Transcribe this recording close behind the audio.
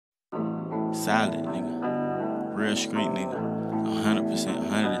Solid, nigga. Real street, nigga. 100%,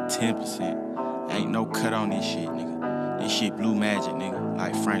 110%. Ain't no cut on this shit, nigga. This shit blue magic, nigga.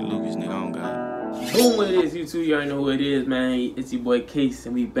 Like Frank Lucas, nigga, on God. Boom, what it is, YouTube. You already know who it is, man. It's your boy Kase,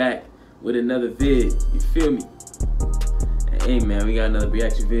 and we back with another vid. You feel me? And, hey, man, we got another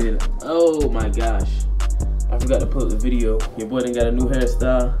reaction vid. Oh, my gosh. I forgot to put the video. Your boy done got a new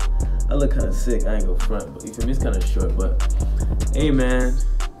hairstyle. I look kind of sick. I ain't go front, but you feel me? It's kind of short, but hey, man.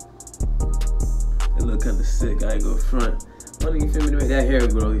 It look kind of sick. I ain't go front. One thing, you feel me, to make that hair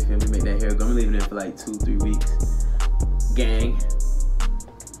grow, you feel me, make that hair grow. I'm leaving it for like 2-3 weeks. Gang.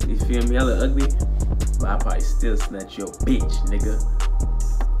 You feel me? I look ugly, but I probably still snatch your bitch, nigga.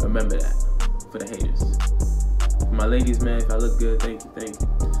 Remember that. For the haters. For my ladies, man, if I look good, thank you, thank you.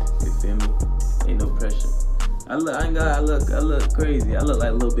 You feel me? Ain't no pressure. I look crazy. I look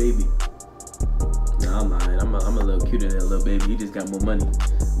like a little baby. Nah, I'm lying. I'm a little cuter than a little baby. He just got more money.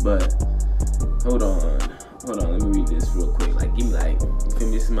 But hold on, let me read this real quick. Like, give me like, you feel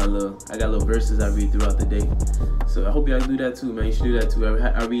me? This is my little, I got little verses I read throughout the day. So I hope y'all do that too, man. You should do that too.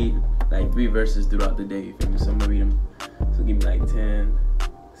 I read like 3 verses throughout the day, you feel me? So I'm gonna read them. So give me like 10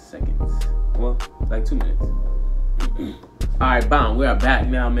 seconds. Well, like 2 minutes. Alright, bam, we are back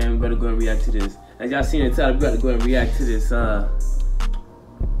now, man. We better go and react to this. As y'all seen the title, we gotta go and react to this,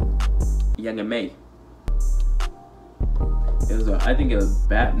 Young and May. It was I think it was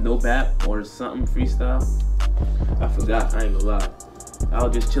no bap or something freestyle. I forgot, I ain't gonna lie. I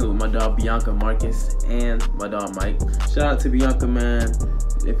was just chilling with my dog Bianca Marcus and my dog Mike. Shout out to Bianca, man.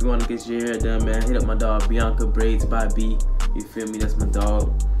 If you wanna get your hair done, man, hit up my dog Bianca Braids by B. You feel me? That's my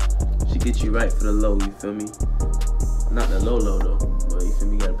dog. She gets you right for the low, you feel me? Not the low though, but you feel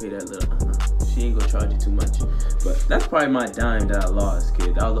me? You gotta pay that little. She ain't gonna charge you too much. But that's probably my dime that I lost,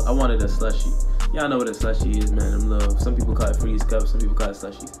 kid. I wanted a slushie. Y'all know what a slushie is, man. Them little, some people call it freeze cups, some people call it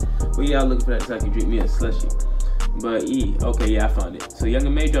slushies. But yeah, I'm looking for that so I can drink me a slushie. But okay, yeah, I found it. So Young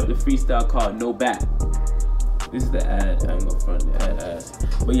and May dropped a freestyle called No Bap. This is the ad. I ain't gonna front the ad ass.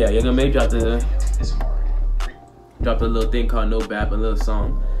 But yeah, Young and May dropped a little thing called No Bap, a little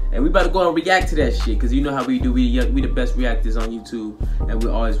song. And we better go and react to that shit, cause you know how we do. We the best reactors on YouTube, and we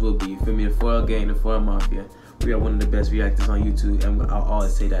always will be. You feel me? The 4L gang, the 4L mafia. We are one of the best reactors on YouTube, and I'll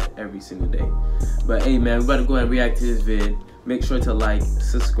always say that every single day. But hey, man, we better go and react to this vid. Make sure to like,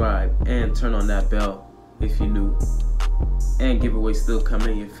 subscribe, and turn on that bell if you're new. And giveaway still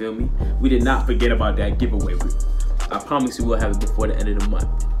coming. You feel me? We did not forget about that giveaway. I promise you we'll have it before the end of the month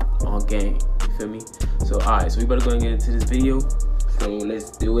on gang. You feel me? So alright, so we better go and get into this video. So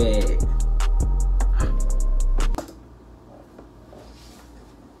let's do it.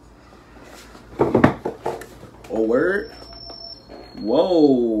 Oh, word?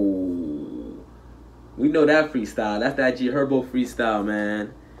 Whoa. We know that freestyle. That's that G Herbo freestyle,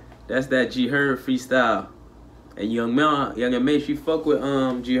 man. That's that G Herb freestyle. And Young and May, she fuck with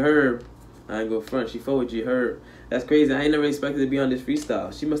G Herb. I ain't go front. She fuck with G Herb. That's crazy. I ain't never expected to be on this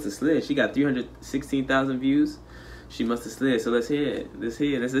freestyle. She must have slid. She got 316,000 views. She must have slid, so let's hear it. Let's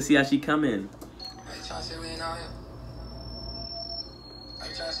see how she come in.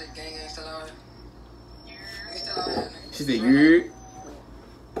 She said, "You."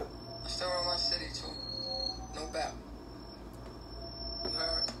 I still run my city too. No bap. You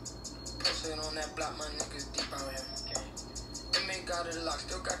heard? Pushing on that block, my niggas deep out here. Okay. Inmate got it locked,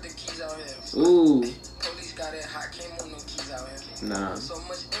 still got the keys out here. Ooh. Police got it hot, can't move no keys out here. Nah. So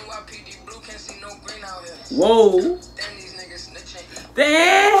much NYPD blue, can't see no green out here. Whoa. Damn, these niggas snitching.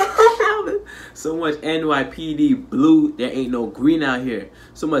 Damn. So much NYPD blue, there ain't no green out here.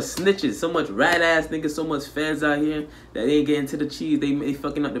 So much snitches, so much rat ass niggas, so much feds out here that they ain't getting to the cheese. They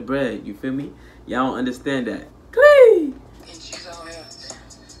fucking up the bread. You feel me? Y'all don't understand that. Clee. Cheese out here.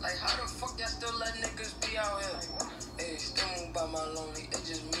 Like how the fuck y'all still let niggas be out here? Hey, still move by my lonely. It's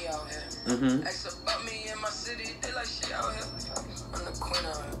just me out here. Ask about me in my city. They like shit out here. I'm the queen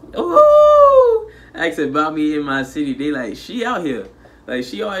out here. Ooh. Ask about me in my city. They like she out here. Like,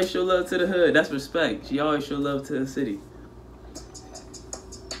 she always show love to the hood. That's respect. She always show love to the city.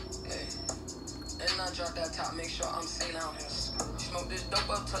 Hey, and I drop that top, make sure I'm seen out here. Smoke this dope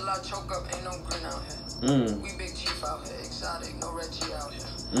up till I choke up, ain't no green out here. We big chief out here, exotic, no Reggie out here.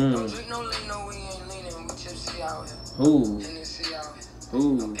 Don't drink no lean, no we ain't leaning, we tipsy out here. Ooh. Hennessy out here.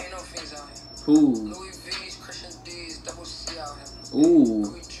 Ooh. Ain't no fiends out here. Ooh. Louis V's, Christian D's, double C out here. Ooh.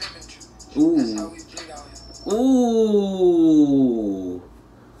 We trippin'. Ooh. That's how we bleed out here. Ooh.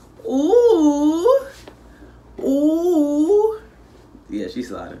 Ooh. Ooh. Yeah, she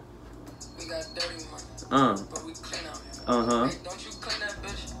sliding. We got dirty money. But we clean out here. Hey, don't you clean that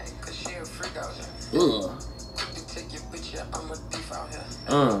bitch? Hey, cause she a freak out here. Ugh. Quick to take your bitch, yeah, I'm a thief out here.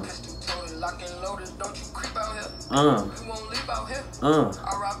 Pistol told lock and loaded, don't you creep out here. You won't leave out here.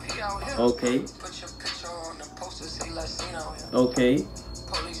 R.I.P. out here. Okay. Put your picture on the poster, say last seen out here. Okay.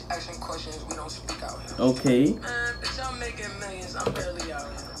 Police asking questions, we don't speak out here. Okay. Man, bitch, I'm making millions, I'm barely out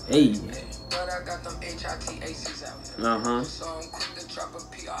here. Hey. But I got them HITACs out here. So I'm quick to drop a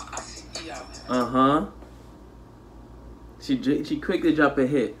PRICE out here. She quick to drop a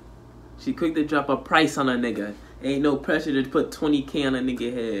hit. She quick to drop a price on a nigga. Ain't no pressure to put 20K on a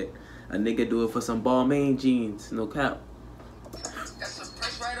nigga head. A nigga do it for some Balmain jeans. No cap. That's a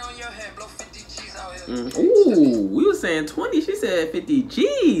price right on your head. Blow 50 G's out here. Ooh, we was saying 20. She said 50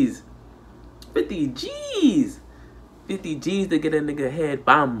 G's. 50 G's. 50 G's to get a nigga head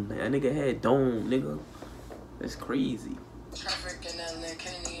bomb. A nigga head dome, nigga. That's crazy. Traffic in LA,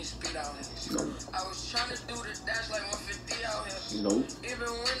 can't even speed out here. No. I was trying to do the dash like 150 out here. No. Even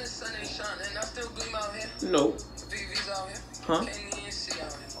when the sun ain't shining, I still gleam out here. No. VV's out here. Huh? Can't even see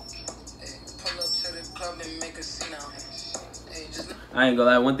out here. Hey, pull up to the club and make a scene out here. Hey, just... I ain't gonna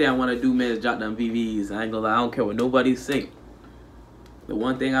lie. One thing I want to do, man, is drop them VVs. I ain't gonna lie. I don't care what nobody say. The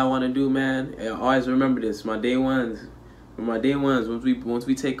one thing I want to do, man, I always remember this. My day ones. For my day ones, once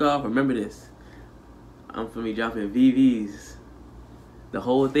we take off, remember this. I'm finna be dropping VVs. The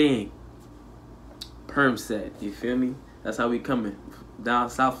whole thing. Perm set, you feel me? That's how we coming. Down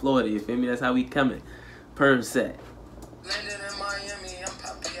South Florida, you feel me? That's how we coming. Perm set. Landed in Miami, I'm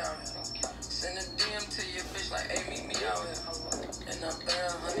poppy out here. Send a DM to your bitch like, hey, meet me out here. And I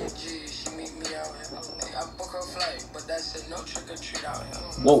bet 100 G's, she meet me out here. Hey, I book her flight, but that's it, no trick or treat out here.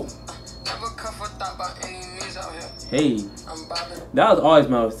 Whoa. Never cuff or thought by any means out here. Hey. I'm bobbing. That was always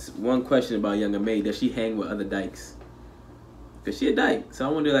my one question about Younger May. Does she hang with other dykes? Cause she a dyke. So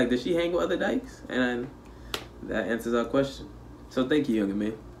I wonder, like, does she hang with other dykes? And that answers our question. So thank you, Younger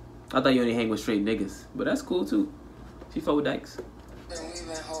May. I thought you only hang with straight niggas. But that's cool too. She fuck with dykes. Been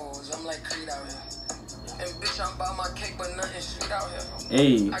weaving hoes, I'm like Creed out here. And bitch, I'm about my cake, but nothing sweet out here.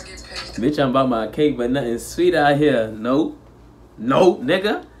 Hey. I get paid. Bitch, I'm about my cake, but nothing sweet out here. Nope. Nope,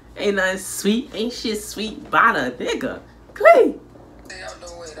 nigga. Ain't nothing sweet. Ain't shit sweet by the nigga. Clay. Stay out the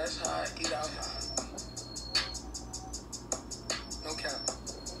way, that's how I eat out here. No cap.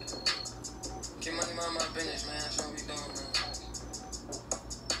 Get money mind my business, man. That's what we doing, man.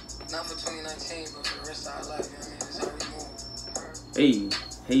 Not for 2019, but for the rest of our life, you know what I mean? That's how we move.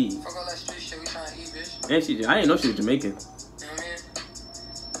 Hey. Fuck all that street shit, we trying to eat, bitch. And I didn't know she was Jamaican. You know what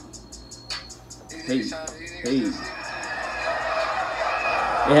I mean? Hey.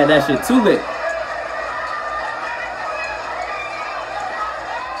 They had that shit too lit.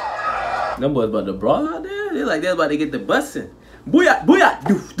 Them boys about to brawl out there. They're about to get the bussin'. Booyah, booyah,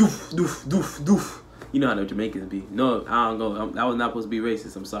 doof, doof, doof, doof, doof. You know how the Jamaicans be. No, I don't go. I was not supposed to be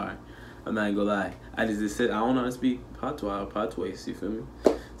racist. I'm sorry. I'm not gonna lie. I just said I don't know how to speak patois or patois. You feel me?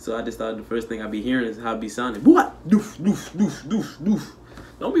 So I just thought the first thing I be hearing is how it be sounding. Booyah, doof, doof, doof, doof, doof.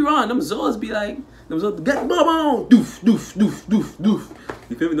 Don't be wrong. Them Zoas be like, them Zoas, get boom, doof, doof, doof, doof, doof.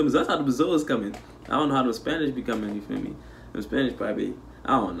 You feel me? That's how the Zoas coming. I don't know how the Spanish be coming. You feel me? The Spanish probably.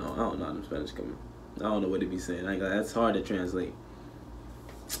 I don't know how the Spanish coming. I don't know what they be saying. That's hard to translate.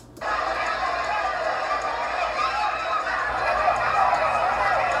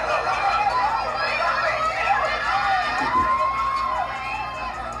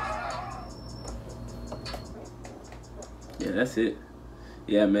 Yeah, that's it.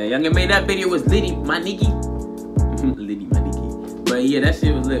 Yeah, man. Youngin made that video was litty, my nigga. Litty, my nigga. But yeah, that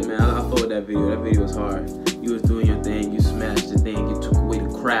shit was lit, man. I fuck with that video. That video was hard. You was doing your thing. You smashed the thing. You took away the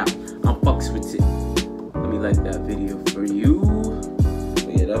crap. I'm fucks with it. Let me like that video for you.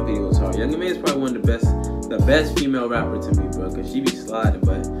 But yeah, that video was hard. Youngin May is probably one of the best female rapper to me, bro. Cause she be sliding,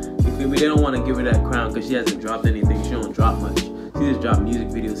 but you feel me? They don't want to give her that crown cause she hasn't dropped anything. She don't drop much. She just dropped music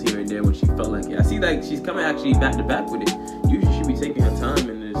videos here and there when she felt like it. I see like she's coming actually back to back with it. Usually she be taking her time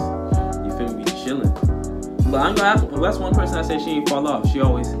and just, you feel me, be chilling. But I'm gonna ask, that's one person I say she ain't fall off. She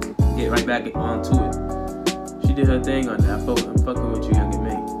always get right back onto it. She did her thing on that. I'm fucking with you, Youngin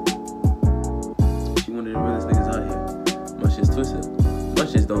May. She one of the realest niggas out here. My shit's twisted. My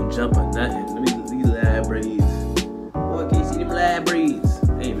shits don't jump or nothing. Let me these lab braids. Boy, can't see them lab braids.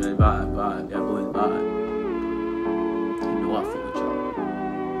 Hey man, vibe. That boy's vibe. You know I fuck with y'all.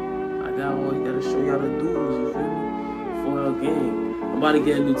 I always gotta show y'all the dudes, you feel me? For our game. I'm about to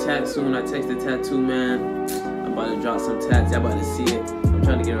get a new tat soon. I texted Tattoo Man. I'm about to drop some tats. Y'all about to see it. I'm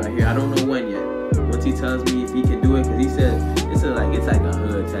trying to get it right here. I don't know when yet. Once he tells me if he can do it, cause he said it's like a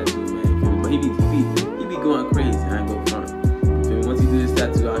hood tattoo, man. You feel me? But he be going crazy. I ain't go front. You feel me? Once he do this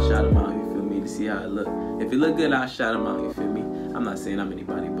tattoo, I'll shout him out. You feel me? To see how it look. If it look good, I'll shout him out. You feel me? I'm not saying I'm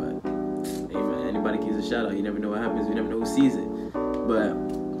anybody, but hey man, anybody gives a shout out. You never know what happens. You never know who sees it. But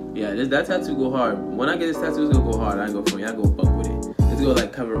Yeah, that tattoo go hard. When I get this tattoo, it's gonna go hard. I ain't go for me. I go fuck with it. It's gonna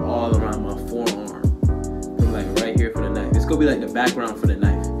like cover all around my forearm, from like right here for the knife. It's gonna be like the background for the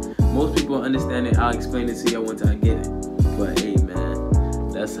knife. Most people understand it. I'll explain it to you once I get it. But hey, man,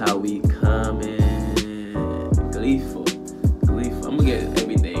 that's how we come in. Gleeful. I'm gonna get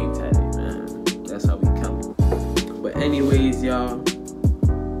everything tatted, man. That's how we come. But anyways, y'all,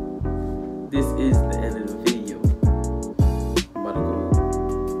 this is the end of the video. I'm about to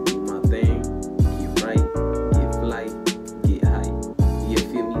go do my thing, get right, get flight, get hype. You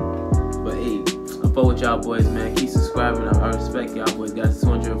feel me? But hey, I fuck with y'all boys, man. Keep subscribing. I respect y'all boys. Got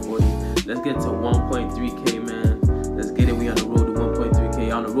 240. Let's get to 1.3K, man. Let's get it. We on the road to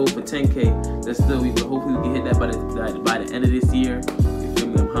 1.3K. On the road for 10K. Let's still. Hopefully we can hit that by the end of this year. You feel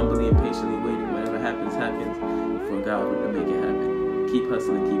me? I'm humbly and patiently waiting. Whatever happens, happens. For God to make it happen. Keep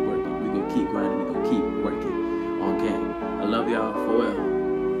hustling, keep working. We gonna keep grinding. We gonna keep working on gang. I love y'all for real.